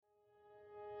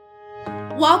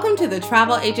Welcome to the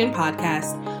Travel Agent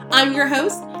Podcast. I'm your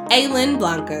host, Aylin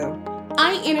Blanco.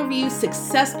 I interview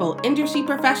successful industry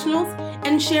professionals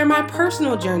and share my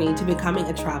personal journey to becoming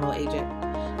a travel agent.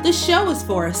 The show is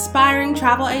for aspiring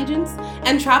travel agents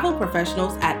and travel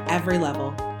professionals at every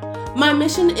level. My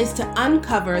mission is to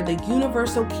uncover the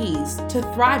universal keys to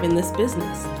thrive in this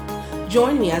business.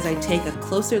 Join me as I take a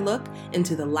closer look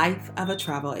into the life of a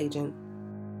travel agent.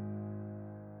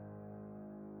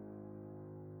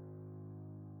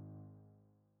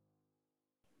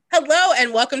 Hello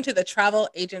and welcome to the Travel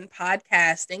Agent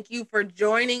Podcast. Thank you for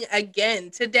joining again.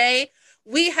 Today,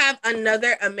 we have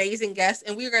another amazing guest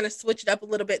and we're going to switch it up a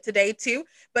little bit today too,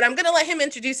 but I'm going to let him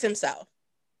introduce himself.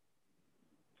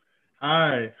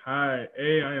 Hi.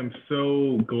 Hey, I am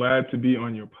so glad to be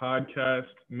on your podcast.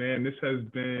 Man, this has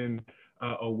been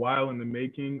a while in the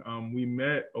making. We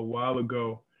met a while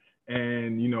ago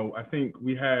and, I think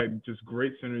we had just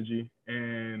great synergy,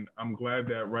 and I'm glad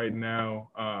that right now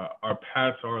our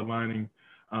paths are aligning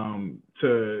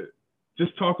to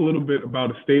just talk a little bit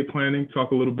about estate planning,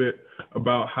 talk a little bit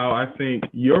about how I think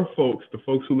your folks, the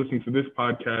folks who listen to this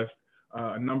podcast,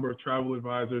 a number of travel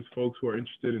advisors, folks who are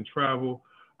interested in travel,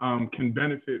 can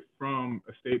benefit from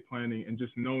estate planning and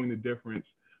just knowing the difference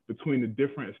between the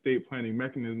different estate planning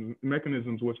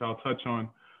mechanisms, which I'll touch on.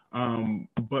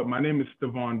 But my name is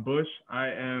Stevon Bush. I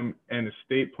am an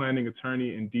estate planning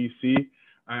attorney in DC.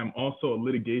 I am also a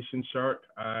litigation shark.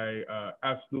 I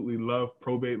absolutely love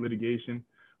probate litigation.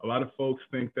 A lot of folks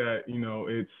think that,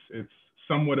 it's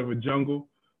somewhat of a jungle,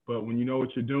 but when you know what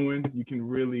you're doing, you can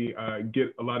really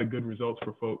get a lot of good results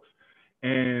for folks.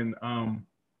 And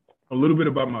a little bit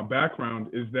about my background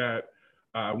is that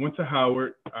I went to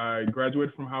Howard. I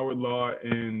graduated from Howard Law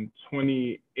in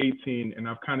 2018, and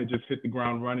I've kind of just hit the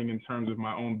ground running in terms of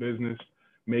my own business,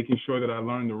 making sure that I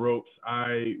learned the ropes.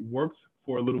 I worked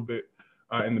for a little bit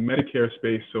in the Medicare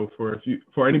space. So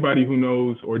for anybody who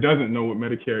knows or doesn't know what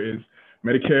Medicare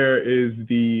is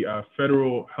the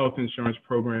federal health insurance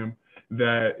program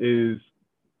that is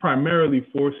primarily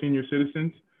for senior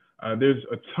citizens. There's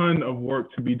a ton of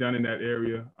work to be done in that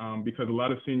area because a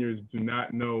lot of seniors do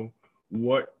not know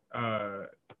what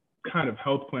kind of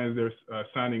health plans they're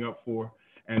signing up for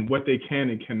and what they can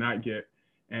and cannot get.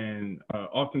 And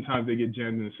oftentimes they get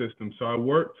jammed in the system. So I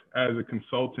worked as a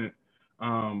consultant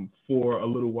for a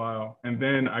little while. And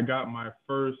then I got my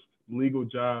first legal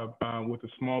job with a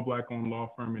small Black-owned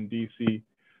law firm in DC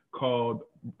called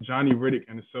Johnny Riddick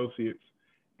and Associates.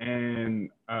 And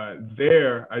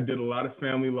there I did a lot of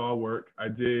family law work. I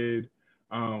did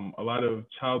a lot of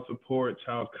child support,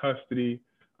 child custody,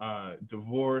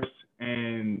 divorce,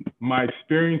 and my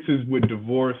experiences with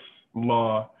divorce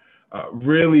law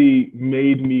really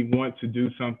made me want to do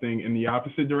something in the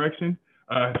opposite direction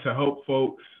to help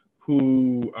folks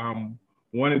who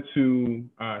wanted to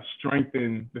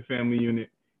strengthen the family unit.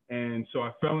 And so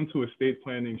I fell into estate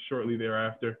planning shortly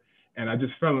thereafter, and I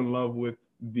just fell in love with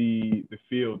the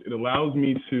field. It allows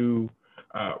me to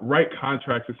write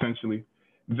contracts essentially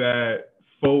that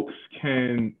folks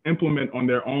can implement on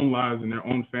their own lives and their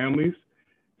own families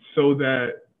so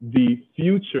that the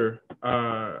future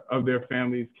of their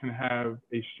families can have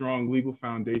a strong legal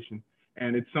foundation.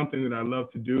 And it's something that I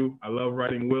love to do. I love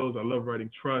writing wills. I love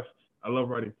writing trusts. I love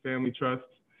writing family trusts.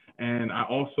 And I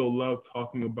also love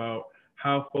talking about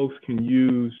how folks can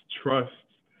use trusts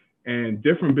and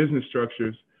different business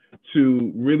structures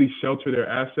to really shelter their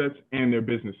assets and their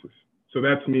businesses. So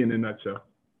that's me in a nutshell.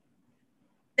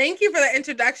 Thank you for the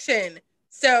introduction.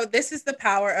 So this is the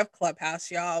power of Clubhouse,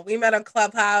 y'all. We met on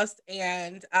Clubhouse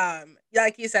and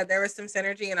like you said, there was some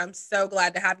synergy and I'm so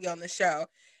glad to have you on the show.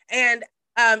 And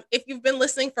if you've been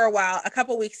listening for a while, a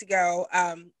couple weeks ago,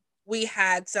 we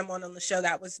had someone on the show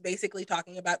that was basically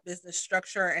talking about business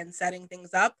structure and setting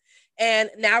things up. And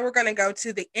now we're going to go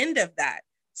to the end of that.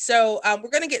 So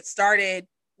we're going to get started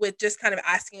with just kind of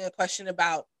asking a question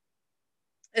about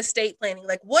estate planning.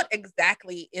 Like, what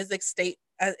exactly is estate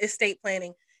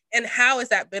planning, and how is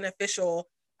that beneficial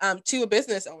to a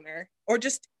business owner or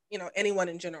just anyone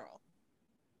in general?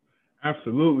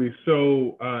 Absolutely.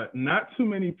 So not too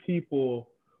many people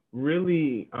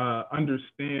really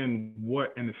understand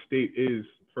what an estate is,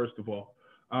 first of all.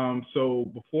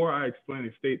 So before I explain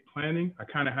estate planning, I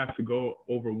kind of have to go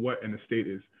over what an estate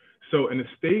is. So an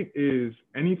estate is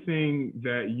anything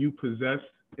that you possess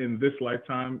in this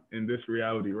lifetime, in this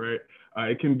reality, right?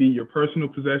 It can be your personal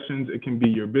possessions. It can be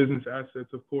your business assets,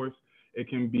 of course. It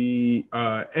can be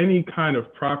any kind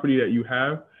of property that you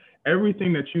have.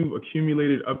 Everything that you've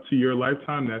accumulated up to your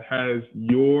lifetime that has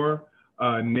your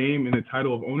name in the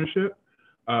title of ownership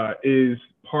is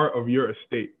part of your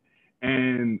estate.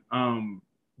 And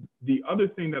The other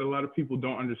thing that a lot of people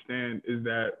don't understand is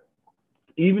that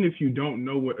even if you don't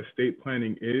know what estate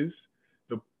planning is,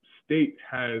 the state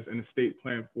has an estate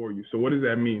plan for you. So what does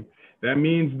that mean? That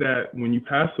means that when you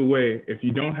pass away, if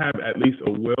you don't have at least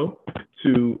a will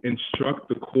to instruct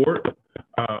the court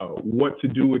what to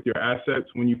do with your assets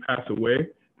when you pass away,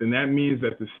 then that means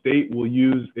that the state will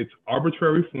use its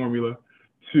arbitrary formula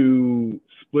to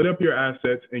split up your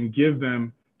assets and give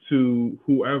them to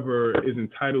whoever is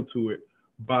entitled to it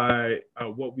by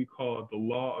what we call the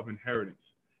law of inheritance.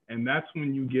 And that's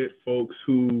when you get folks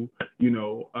who,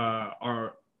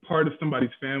 are part of somebody's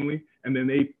family, and then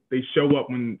they show up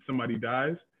when somebody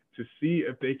dies to see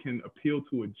if they can appeal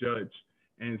to a judge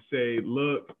and say,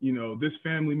 look, this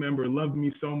family member loved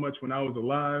me so much when I was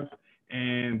alive,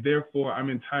 and therefore I'm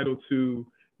entitled to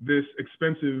this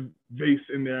expensive vase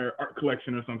in their art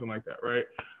collection or something like that, right?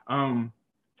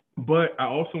 But I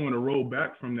also want to roll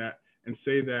back from that and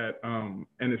say that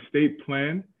an estate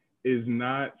plan is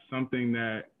not something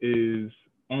that is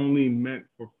only meant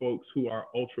for folks who are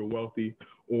ultra wealthy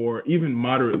or even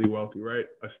moderately wealthy, right?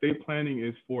 Estate planning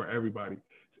is for everybody.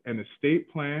 An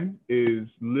estate plan is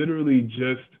literally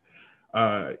just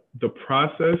the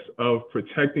process of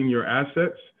protecting your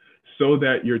assets so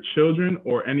that your children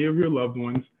or any of your loved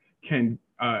ones can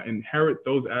inherit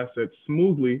those assets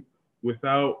smoothly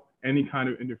without any kind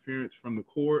of interference from the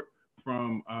court,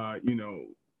 from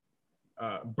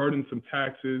burdensome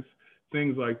taxes,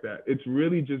 things like that. It's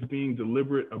really just being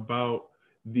deliberate about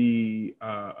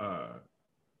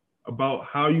about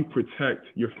how you protect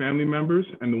your family members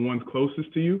and the ones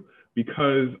closest to you,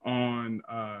 because on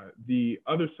the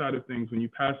other side of things, when you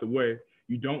pass away,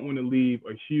 you don't want to leave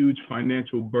a huge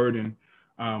financial burden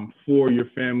for your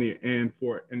family and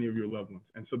for any of your loved ones.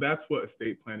 And so that's what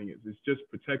estate planning is. It's just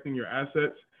protecting your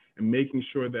assets and making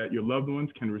sure that your loved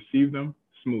ones can receive them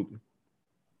smoothly.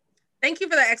 Thank you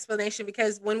for that explanation,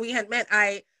 because when we had met,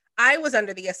 I was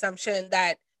under the assumption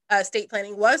that estate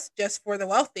planning was just for the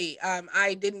wealthy.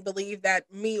 I didn't believe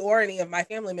that me or any of my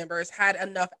family members had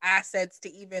enough assets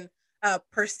to even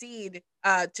proceed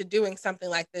to doing something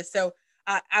like this. So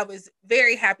I was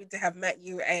very happy to have met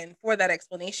you and for that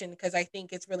explanation, because I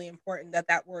think it's really important that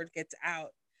that word gets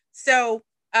out. So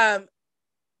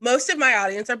most of my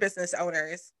audience are business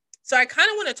owners. So I kind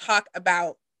of want to talk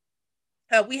about,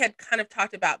 we had kind of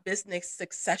talked about business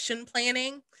succession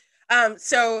planning.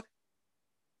 So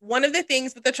one of the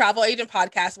things with the Travel Agent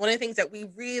Podcast, one of the things that we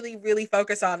really, really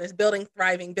focus on is building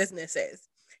thriving businesses.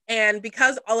 And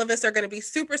because all of us are going to be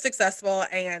super successful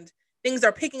and things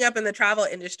are picking up in the travel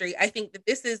industry, I think that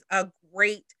this is a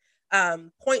great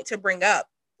point to bring up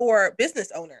for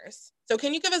business owners. So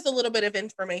can you give us a little bit of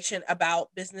information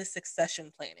about business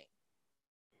succession planning?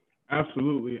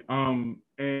 Absolutely.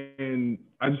 And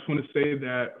I just want to say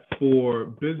that for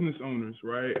business owners,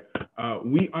 right,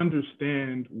 we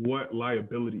understand what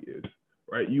liability is,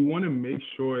 right? You want to make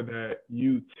sure that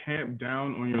you tamp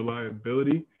down on your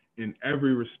liability in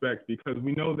every respect, because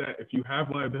we know that if you have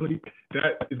liability,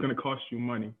 that is going to cost you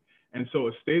money. And so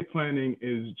estate planning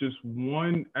is just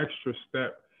one extra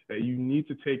step that you need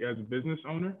to take as a business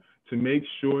owner to make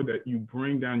sure that you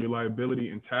bring down your liability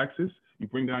in taxes, you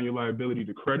bring down your liability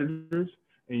to creditors,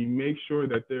 and you make sure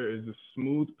that there is a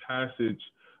smooth passage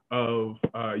of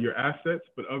your assets,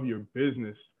 but of your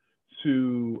business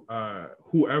to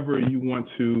whoever you want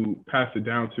to pass it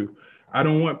down to. I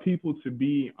don't want people to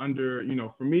be under,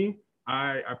 for me,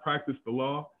 I practice the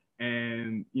law,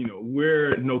 and,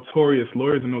 we're notorious,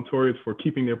 lawyers are notorious for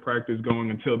keeping their practice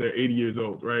going until they're 80 years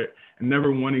old, right? And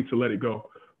never wanting to let it go.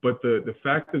 But the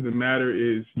fact of the matter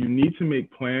is you need to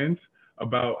make plans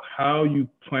about how you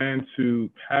plan to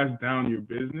pass down your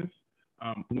business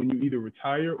when you either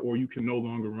retire or you can no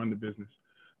longer run the business.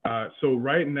 So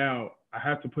right now, I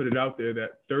have to put it out there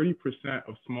that 30%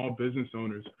 of small business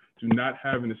owners do not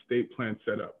have an estate plan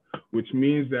set up, which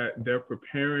means that they're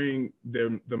preparing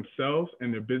themselves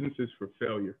and their businesses for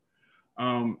failure.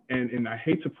 And I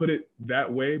hate to put it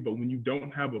that way, but when you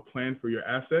don't have a plan for your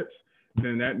assets,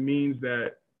 then that means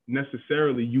that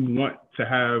necessarily you want to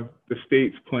have the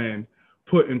state's plan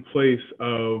put in place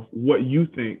of what you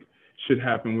think should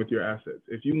happen with your assets.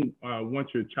 If you want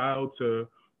your child to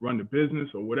run the business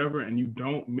or whatever, and you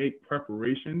don't make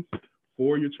preparations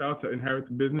for your child to inherit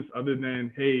the business other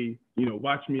than, hey,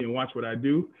 watch me and watch what I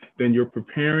do, then you're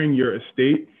preparing your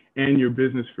estate and your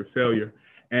business for failure.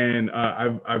 And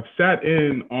I've sat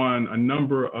in on a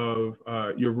number of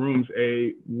your rooms,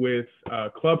 with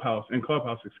Clubhouse, and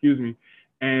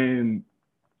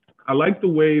I like the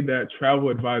way that travel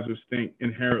advisors think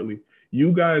inherently.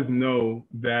 You guys know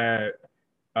that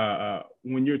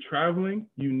when you're traveling,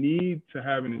 you need to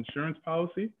have an insurance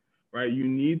policy, right? You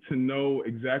need to know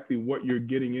exactly what you're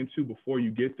getting into before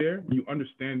you get there. You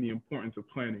understand the importance of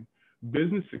planning.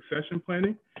 Business succession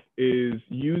planning is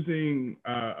using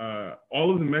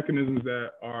all of the mechanisms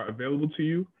that are available to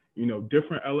you,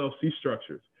 different LLC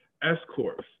structures, S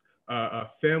corps,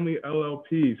 family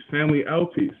LLPs, family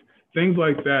LPs, things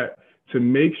like that, to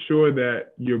make sure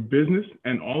that your business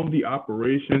and all of the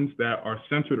operations that are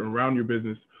centered around your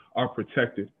business are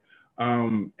protected.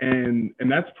 And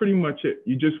that's pretty much it.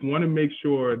 You just want to make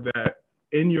sure that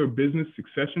in your business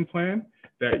succession plan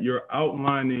that you're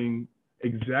outlining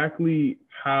exactly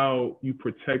how you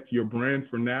protect your brand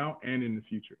for now and in the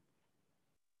future.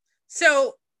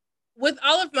 So with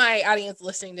all of my audience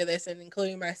listening to this and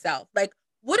including myself, like,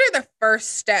 what are the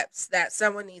first steps that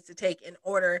someone needs to take in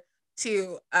order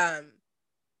to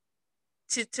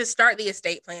start the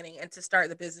estate planning and to start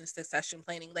the business succession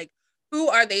planning? Like, who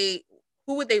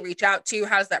would they reach out to?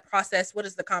 How does that process? What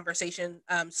does the conversation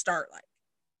start like?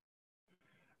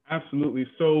 Absolutely.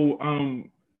 So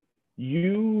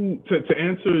to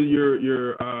answer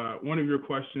your one of your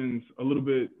questions a little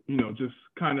bit, just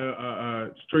kind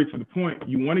of straight to the point,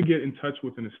 you want to get in touch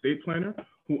with an estate planner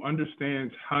who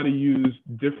understands how to use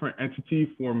different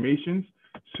entity formations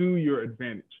to your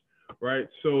advantage, right?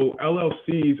 So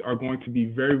LLCs are going to be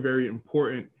very, very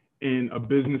important in a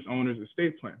business owner's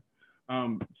estate plan.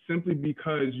 Simply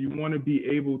because you want to be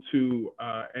able to,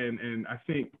 and I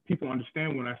think people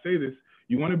understand when I say this,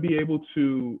 you want to be able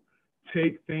to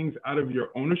take things out of your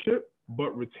ownership,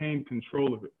 but retain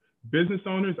control of it. Business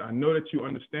owners, I know that you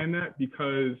understand that,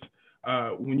 because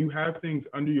when you have things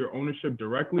under your ownership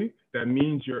directly, that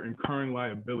means you're incurring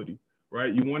liability,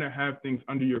 right? You want to have things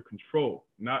under your control,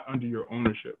 not under your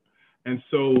ownership. And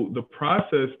so the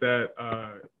process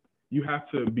that you have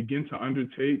to begin to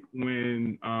undertake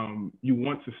when you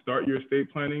want to start your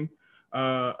estate planning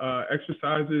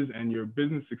exercises and your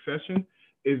business succession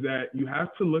is that you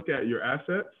have to look at your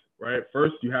assets, right?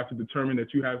 First, you have to determine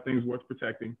that you have things worth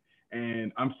protecting.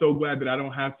 And I'm so glad that I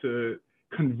don't have to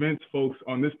convince folks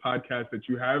on this podcast that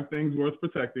you have things worth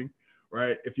protecting,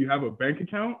 right? If you have a bank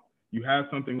account, you have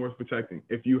something worth protecting.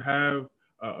 If you have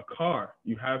a car,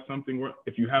 you have something worth,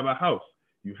 if you have a house,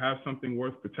 you have something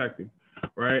worth protecting,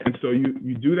 right? And so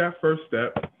you do that first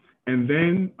step, and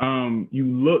then you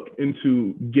look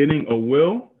into getting a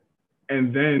will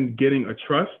and then getting a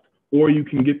trust, or you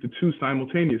can get the two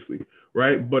simultaneously,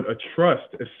 right? But a trust,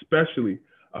 especially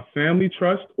a family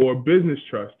trust or a business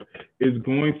trust, is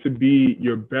going to be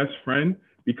your best friend,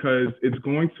 because it's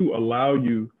going to allow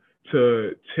you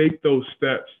to take those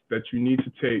steps that you need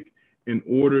to take in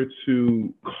order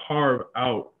to carve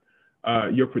out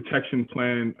your protection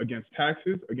plan against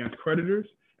taxes, against creditors,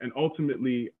 and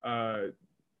ultimately,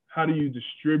 how do you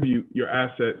distribute your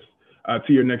assets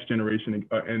to your next generation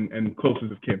and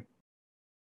closest of kin?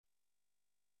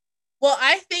 Well,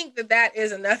 I think that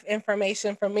is enough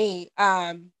information for me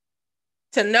to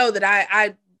know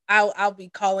that I'll be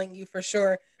calling you for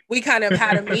sure. We kind of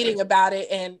had a meeting about it,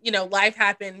 and life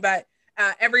happened, but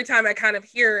every time I kind of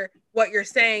hear what you're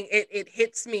saying, it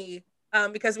hits me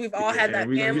because we've all had that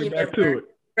family member,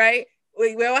 right?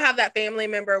 We all have that family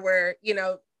member where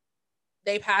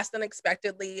they passed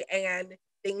unexpectedly and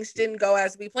things didn't go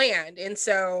as we planned, and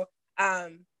so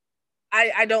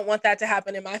I don't want that to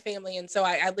happen in my family. And so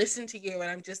I listen to you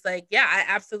and I'm just like, yeah, I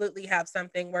absolutely have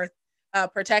something worth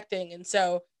protecting. And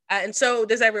so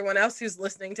does everyone else who's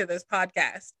listening to this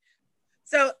podcast.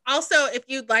 So also, if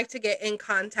you'd like to get in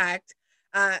contact,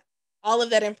 all of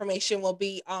that information will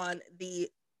be on the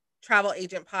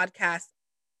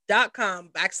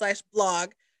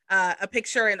travelagentpodcast.com/blog. A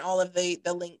picture and all of the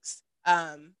links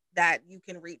that you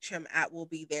can reach him at will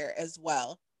be there as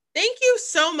well. Thank you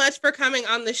so much for coming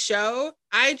on the show.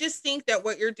 I just think that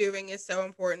what you're doing is so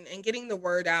important and getting the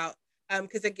word out.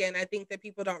 Because again, I think that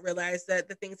people don't realize that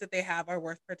the things that they have are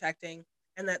worth protecting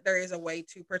and that there is a way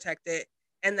to protect it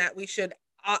and that we should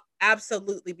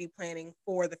absolutely be planning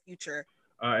for the future.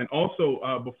 And also,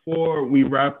 before we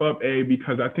wrap up,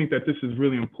 because I think that this is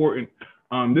really important,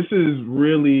 this is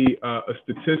really a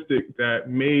statistic that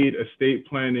made estate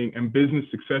planning and business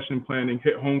succession planning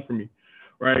hit home for me.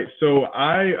 Right. So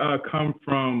I come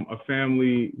from a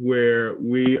family where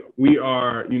we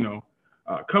are,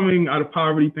 coming out of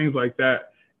poverty, things like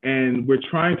that. And we're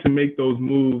trying to make those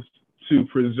moves to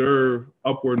preserve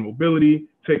upward mobility,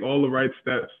 take all the right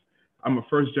steps. I'm a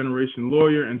first generation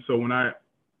lawyer. And so when I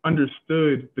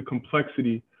understood the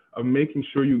complexity of making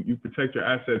sure you protect your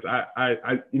assets,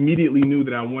 I immediately knew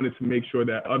that I wanted to make sure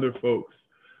that other folks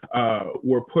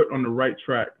were put on the right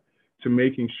track to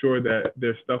making sure that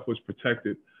their stuff was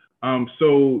protected.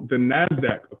 So the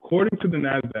NASDAQ, according to the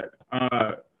NASDAQ,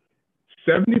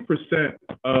 70%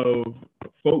 of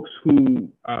folks who,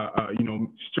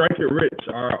 strike it rich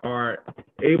are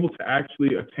able to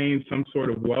actually attain some sort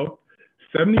of wealth.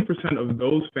 70% of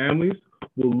those families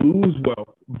will lose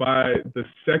wealth by the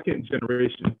second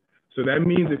generation. So that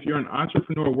means if you're an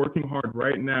entrepreneur working hard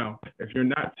right now, if you're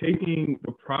not taking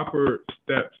the proper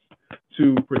steps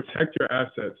to protect your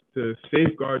assets, to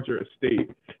safeguard your estate,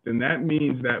 then that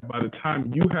means that by the time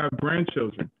you have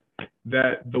grandchildren,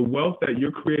 that the wealth that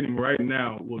you're creating right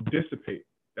now will dissipate.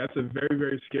 That's a very,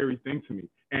 very scary thing to me.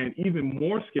 And even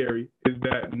more scary is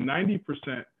that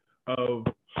 90% of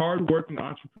hardworking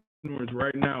entrepreneurs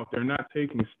right now, if they're not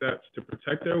taking steps to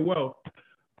protect their wealth,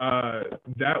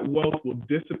 that wealth will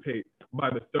dissipate by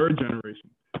the third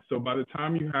generation. So by the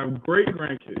time you have great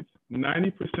grandkids,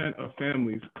 90% of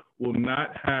families will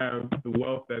not have the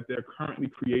wealth that they're currently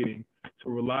creating to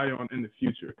rely on in the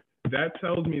future. That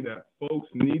tells me that folks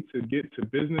need to get to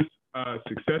business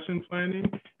succession planning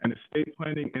and estate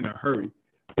planning in a hurry.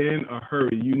 In a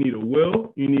hurry. You need a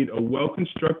will, you need a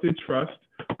well-constructed trust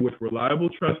with reliable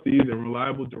trustees and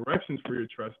reliable directions for your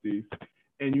trustees.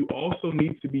 And you also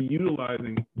need to be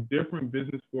utilizing different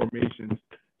business formations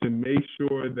to make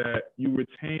sure that you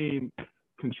retain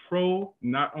control,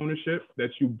 not ownership,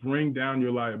 that you bring down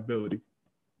your liability.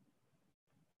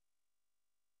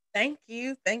 Thank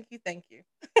you. Thank you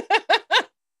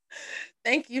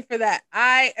for that.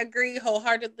 I agree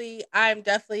wholeheartedly. I'm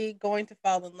definitely going to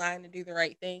fall in line and do the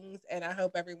right things. And I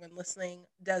hope everyone listening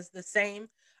does the same.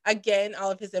 Again,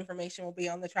 all of his information will be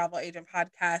on the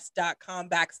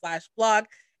travelagentpodcast.com/blog.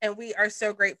 And we are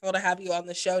so grateful to have you on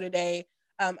the show today.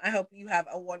 I hope you have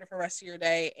a wonderful rest of your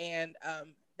day and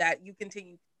that you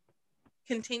continue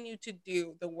to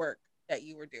do the work that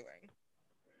you were doing.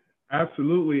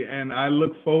 Absolutely. And I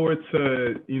look forward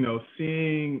to,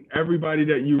 seeing everybody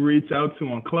that you reach out to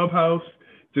on Clubhouse,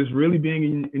 just really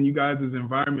being in you guys'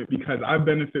 environment, because I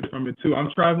benefit from it too.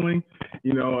 I'm traveling,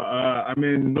 I'm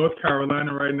in North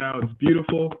Carolina right now. It's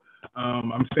beautiful.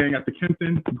 I'm staying at the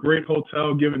Kimpton, great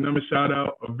hotel, giving them a shout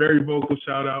out, a very vocal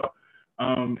shout out.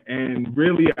 And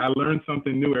really, I learn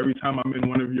something new every time I'm in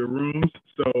one of your rooms.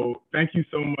 So thank you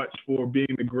so much for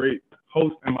being the great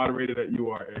host and moderator that you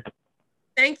are, Eric.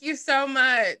 Thank you so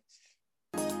much.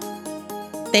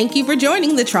 Thank you for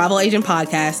joining the Travel Agent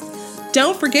Podcast.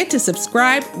 Don't forget to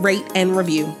subscribe, rate, and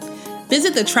review.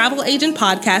 Visit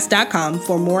thetravelagentpodcast.com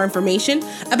for more information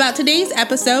about today's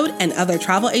episode and other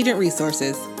travel agent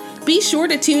resources. Be sure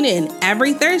to tune in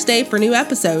every Thursday for new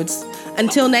episodes.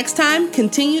 Until next time,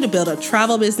 continue to build a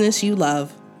travel business you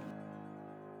love.